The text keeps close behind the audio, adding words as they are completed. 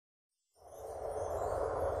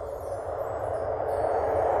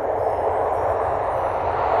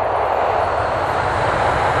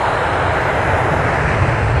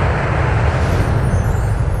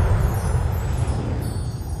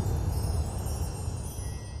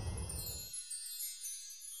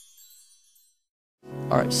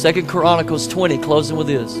All right, 2 Chronicles 20, closing with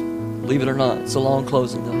this. Believe it or not, it's a long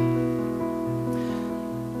closing though.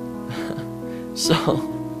 So,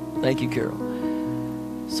 thank you, Carol.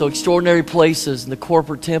 So extraordinary places in the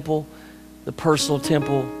corporate temple, the personal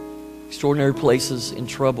temple, extraordinary places in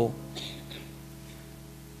trouble.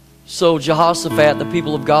 So Jehoshaphat, the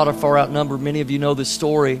people of God are far outnumbered. Many of you know this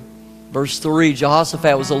story. Verse 3,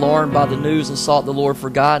 Jehoshaphat was alarmed by the news and sought the Lord for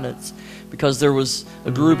guidance, because there was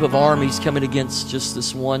a group of armies coming against just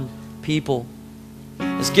this one people.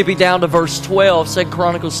 And skipping down to verse 12, 2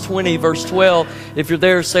 Chronicles 20, verse 12. If you're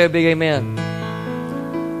there, say a big amen.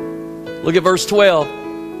 Look at verse 12.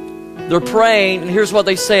 They're praying, and here's what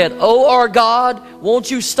they said. Oh, our God, won't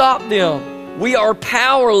you stop them? We are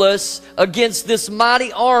powerless against this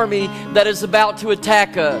mighty army that is about to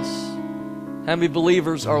attack us. How many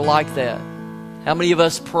believers are like that? How many of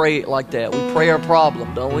us pray like that? We pray our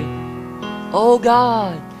problem, don't we? Oh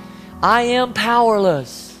God, I am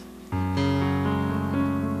powerless. How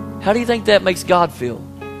do you think that makes God feel?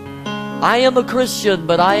 I am a Christian,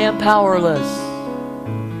 but I am powerless.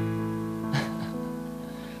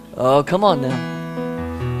 Oh, come on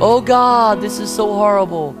now. Oh God, this is so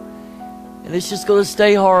horrible. And it's just going to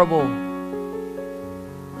stay horrible.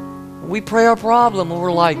 We pray our problem and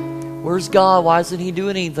we're like, where's God? Why isn't He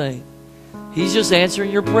doing anything? He's just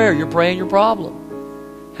answering your prayer. You're praying your problem.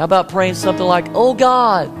 How about praying something like, oh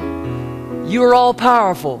God, you are all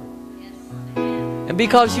powerful. And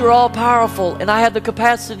because you're all powerful and I have the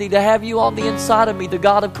capacity to have you on the inside of me, the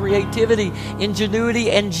God of creativity,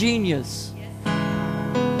 ingenuity, and genius.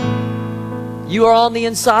 You are on the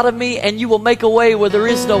inside of me and you will make a way where there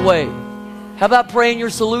is no way. How about praying your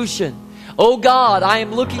solution? Oh God, I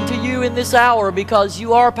am looking to you in this hour because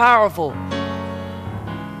you are powerful.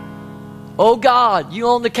 Oh God, you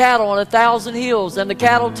own the cattle on 1,000 hills and the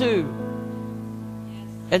cattle too.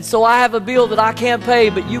 And so I have a bill that I can't pay,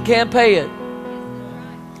 but you can pay it.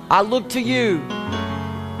 I look to you.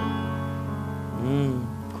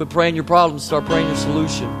 Quit praying your problems, start praying your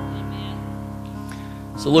solution.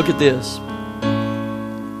 So look at this.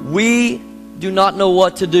 We do not know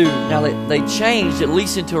what to do. Now they changed at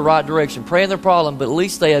least into a right direction, praying their problem, but at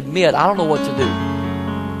least they admit, I don't know what to do.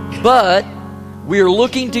 But we are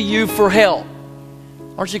looking to you for help.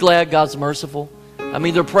 Aren't you glad God's merciful? I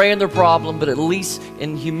mean, they're praying their problem, but at least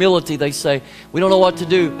in humility they say, we don't know what to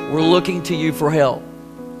do. We're looking to you for help.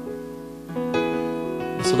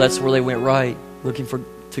 And so that's where they went right, looking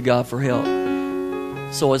to God for help.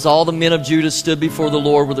 So as all the men of Judah stood before the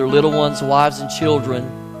Lord with their little ones, wives, and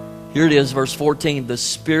children, here it is, verse 14. The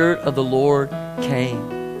Spirit of the Lord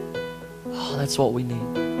came. Oh, that's what we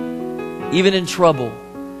need. Even in trouble,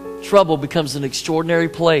 trouble becomes an extraordinary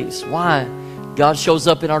place. Why? God shows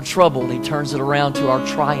up in our trouble and He turns it around to our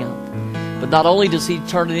triumph. But not only does He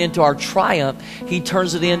turn it into our triumph, He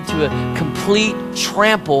turns it into a complete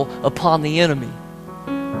trample upon the enemy.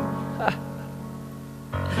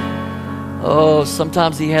 Oh,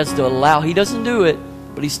 sometimes He has to allow. He doesn't do it.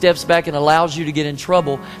 But He steps back and allows you to get in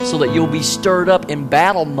trouble so that you'll be stirred up in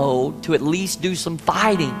battle mode to at least do some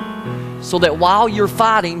fighting. So that while you're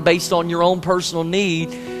fighting based on your own personal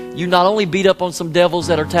need, you not only beat up on some devils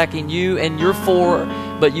that are attacking you and you're for,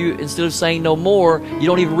 but you, instead of saying no more, you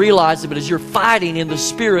don't even realize it, but as you're fighting in the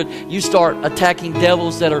Spirit, you start attacking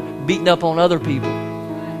devils that are beating up on other people.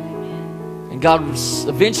 And God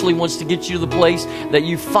eventually wants to get you to the place that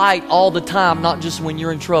you fight all the time, not just when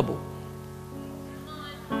you're in trouble.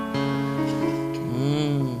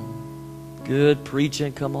 Good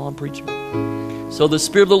preaching. Come on, preacher. So the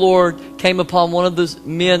Spirit of the Lord came upon one of the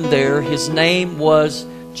men there. His name was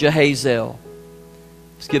Jehaziel.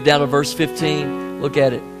 Skip down to verse 15. Look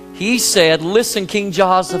at it. He said, listen, King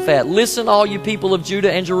Jehoshaphat. Listen, all you people of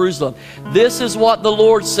Judah and Jerusalem. This is what the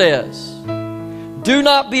Lord says. Do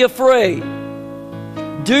not be afraid.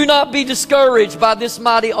 Do not be discouraged by this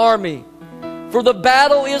mighty army. For the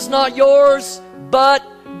battle is not yours, but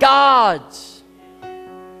God's.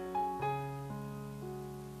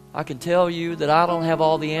 I can tell you that I don't have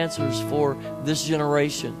all the answers for this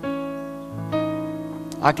generation.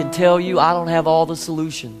 I can tell you I don't have all the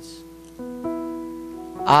solutions.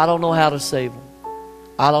 I don't know how to save them.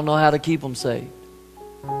 I don't know how to keep them saved.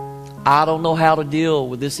 I don't know how to deal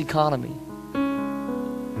with this economy.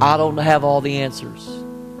 I don't have all the answers.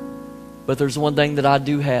 But there's one thing that I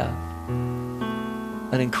do have.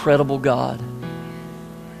 An incredible God.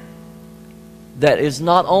 That is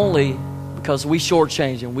not only because we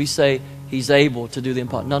shortchange Him. We say He's able to do the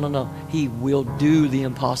impossible. No, no, no. He will do the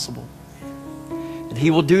impossible. And He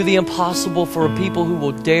will do the impossible for a people who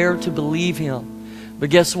will dare to believe Him. But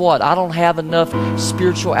guess what? I don't have enough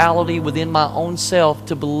spirituality within my own self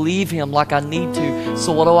to believe Him like I need to.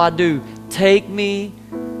 So what do? Take me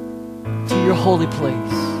to your holy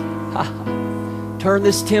place. Turn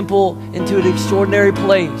this temple into an extraordinary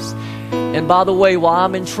place. And by the way, while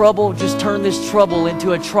I'm in trouble, just turn this trouble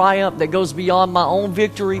into a triumph that goes beyond my own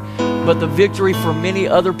victory, but the victory for many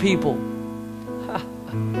other people.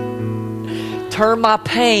 Turn my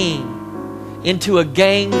pain into a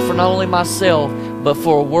gain for not only myself, but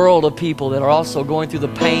for a world of people that are also going through the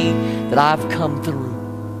pain that I've come through.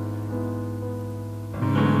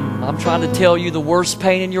 I'm trying to tell you, the worst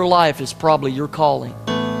pain in your life is probably your calling.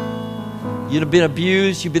 You've been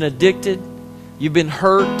abused, you've been addicted, you've been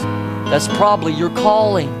hurt. That's probably your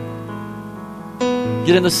calling.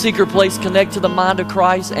 Get in the secret place, connect to the mind of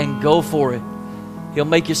Christ, and go for it. He'll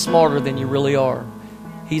make you smarter than you really are.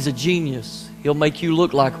 He's a genius. He'll make you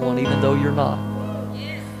look like one even though you're not.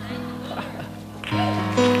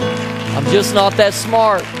 I'm just not that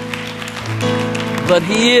smart. But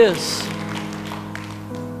He is.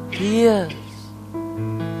 He is.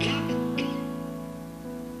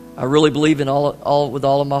 I really believe in with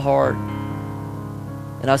all of my heart.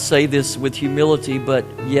 And I say this with humility, but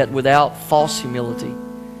yet without false humility.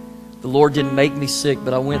 The Lord didn't make me sick,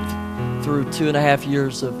 but I went through 2.5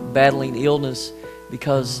 years of battling illness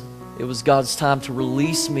because it was God's time to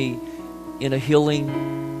release me in a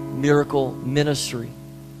healing miracle ministry.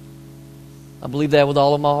 I believe that with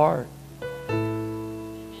all of my heart.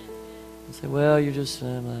 You say, well, you're just...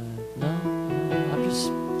 no, I'm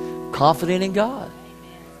just confident in God.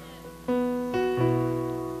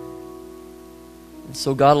 And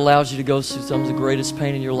so God allows you to go through some of the greatest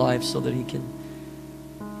pain in your life so that He can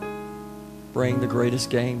bring the greatest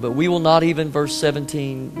gain. But we will not even, verse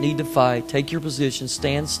 17, need to fight. Take your position.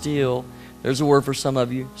 Stand still. There's a word for some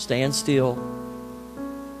of you. Stand still.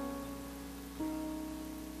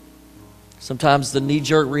 Sometimes the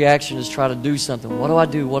knee-jerk reaction is try to do something. What do I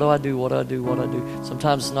do? What do I do? What do I do? What do I do?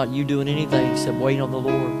 Sometimes it's not you doing anything except waiting on the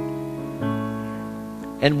Lord.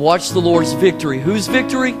 And watch the Lord's victory. Whose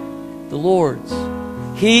victory? The Lord's.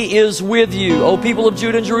 He is with you. O people of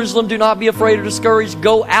Judah and Jerusalem, do not be afraid or discouraged.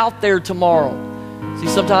 Go out there tomorrow. See,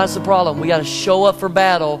 sometimes the problem, we got to show up for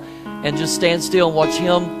battle and just stand still and watch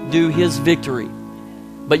Him do His victory.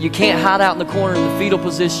 But you can't hide out in the corner in the fetal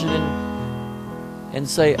position and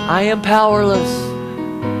say, I am powerless.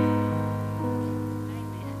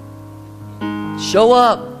 Show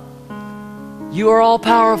up. You are all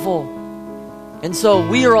powerful. And so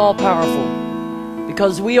we are all powerful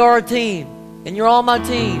because we are a team. And you're on my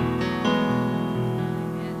team.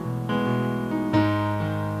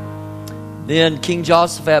 Then King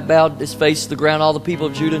Jehoshaphat bowed his face to the ground. All the people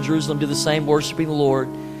of Judah and Jerusalem did the same, worshiping the Lord.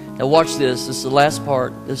 Now watch this. This is the last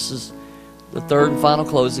part. This is the third and final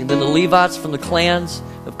closing. Then the Levites from the clans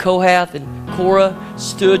of Kohath and Korah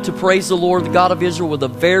stood to praise the Lord, the God of Israel, with a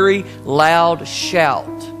very loud shout.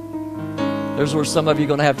 There's where some of you are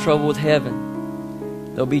going to have trouble with heaven.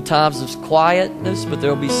 There'll be times of quietness, but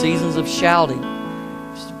there'll be seasons of shouting.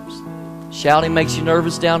 Shouting makes you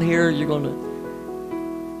nervous down here. You're going to,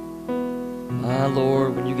 my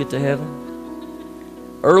Lord, when you get to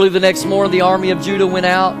heaven. Early the next morning, the army of Judah went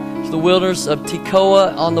out to the wilderness of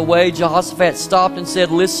Tekoa. On the way, Jehoshaphat stopped and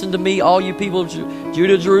said, listen to me, all you people of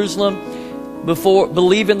Judah, Jerusalem.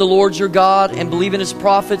 Believe in the Lord your God and believe in His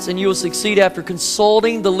prophets, and you will succeed. After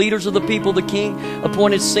consulting the leaders of the people, the king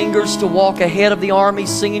appointed singers to walk ahead of the army,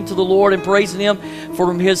 singing to the Lord and praising Him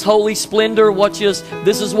for His holy splendor. Watch this.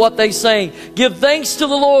 This is what they sang. Give thanks to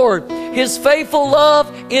the Lord. His faithful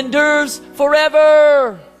love endures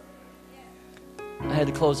forever. I had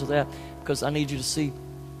to close with that because I need you to see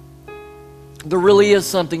there really is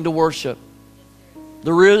something to worship.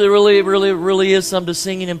 There really is something to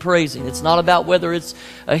singing and praising. It's not about whether it's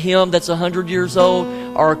a hymn that's 100 years old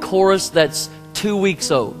or a chorus that's 2 weeks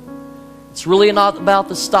old. It's really not about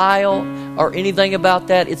the style or anything about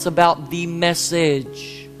that. It's about the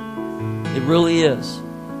message. It really is.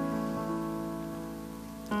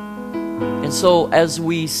 And so as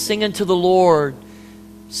we sing unto the Lord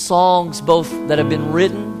songs both that have been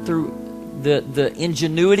written through the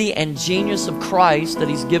ingenuity and genius of Christ that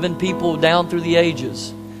He's given people down through the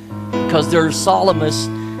ages. Because there are psalmists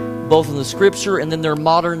both in the Scripture and then there are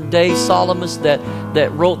modern day psalmists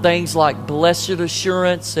that wrote things like Blessed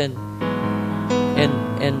Assurance and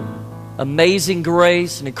Amazing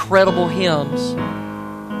Grace and incredible hymns.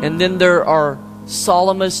 And then there are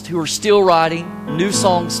psalmists who are still writing new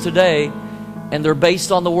songs today, and they're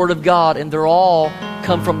based on the Word of God, and they're all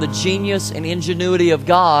come from the genius and ingenuity of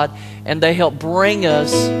God, and they help bring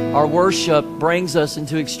us, our worship brings us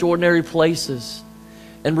into extraordinary places.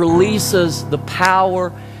 and releases the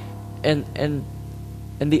power and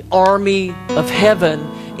the army of heaven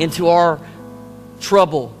into our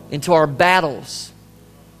trouble, into our battles.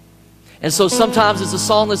 And so sometimes it's a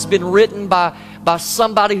song that's been written by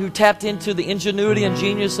somebody who tapped into the ingenuity and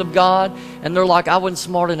genius of God, and they're like, I wasn't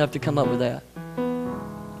smart enough to come up with that.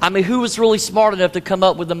 I mean, who was really smart enough to come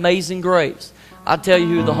up with Amazing Grace? I tell you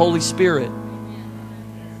who, the Holy Spirit.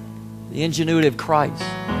 The ingenuity of Christ.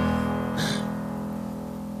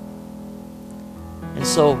 And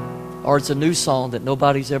so, or it's a new song that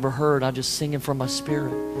nobody's ever heard. I'm just singing from my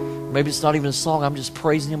spirit. Maybe it's not even a song. I'm just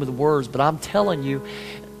praising Him with words. But I'm telling you,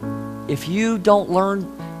 if you do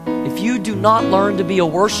not learn to be a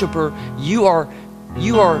worshiper, you are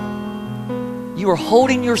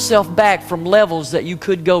holding yourself back from levels that you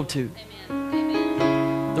could go to.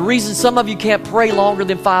 Amen. The reason some of you can't pray longer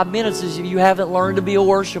than 5 minutes is you haven't learned to be a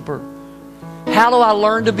worshiper. How do I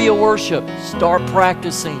learn to be a worship? Start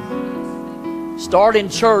practicing. Start in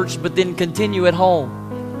church, but then continue at home.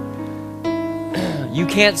 You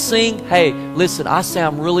can't sing? Hey, listen, I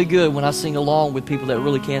sound really good when I sing along with people that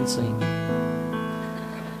really can sing.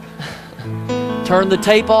 Turn the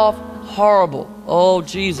tape off? Horrible. Oh,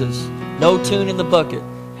 Jesus. No tune in the bucket.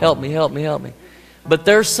 Help me, help me, help me. But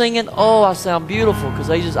they're singing, oh, I sound beautiful, because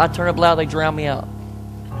I turn up loud, they drown me out.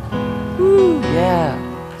 Woo,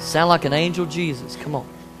 yeah. Sound like an angel Jesus. Come on.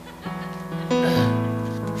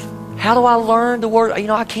 How do I learn the word? You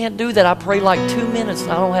know, I can't do that. I pray like 2 minutes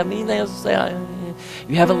and I don't have anything else to say.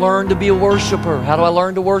 You haven't learned to be a worshiper. How do I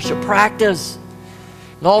learn to worship? Practice.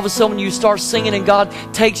 And all of a sudden when you start singing and God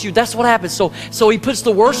takes you, that's what happens. So He puts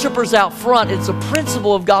the worshipers out front. It's a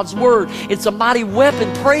principle of God's Word. It's a mighty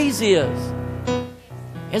weapon, praise is.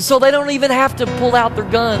 And so they don't even have to pull out their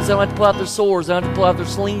guns. They don't have to pull out their swords. They don't have to pull out their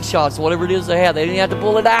slingshots, whatever it is they have. They don't even have to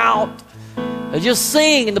pull it out. They just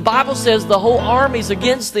sing. And the Bible says the whole army's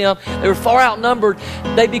against them. They were far outnumbered.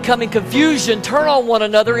 They become in confusion, turn on one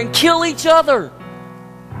another, and kill each other.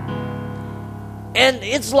 And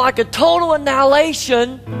it's like a total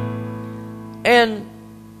annihilation. And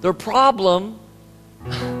their problem,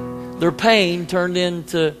 their pain, turned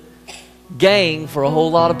into gain for a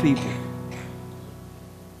whole lot of people.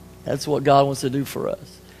 That's what God wants to do for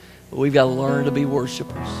us. But we've got to learn to be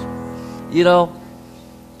worshipers. You know,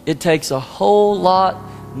 it takes a whole lot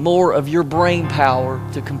more of your brain power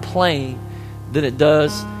to complain than it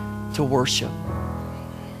does to worship.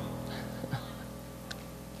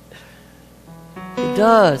 It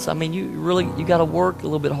does. I mean, you got to work a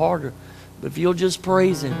little bit harder. But if you'll just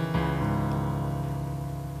praise Him.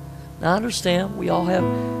 Now I understand we all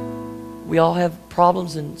have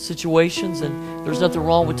problems and situations, and there's nothing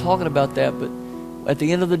wrong with talking about that, but at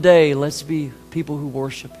the end of the day, let's be people who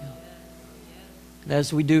worship Him. And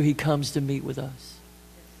as we do, He comes to meet with us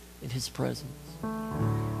in His presence.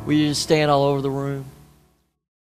 Will you just stand all over the room?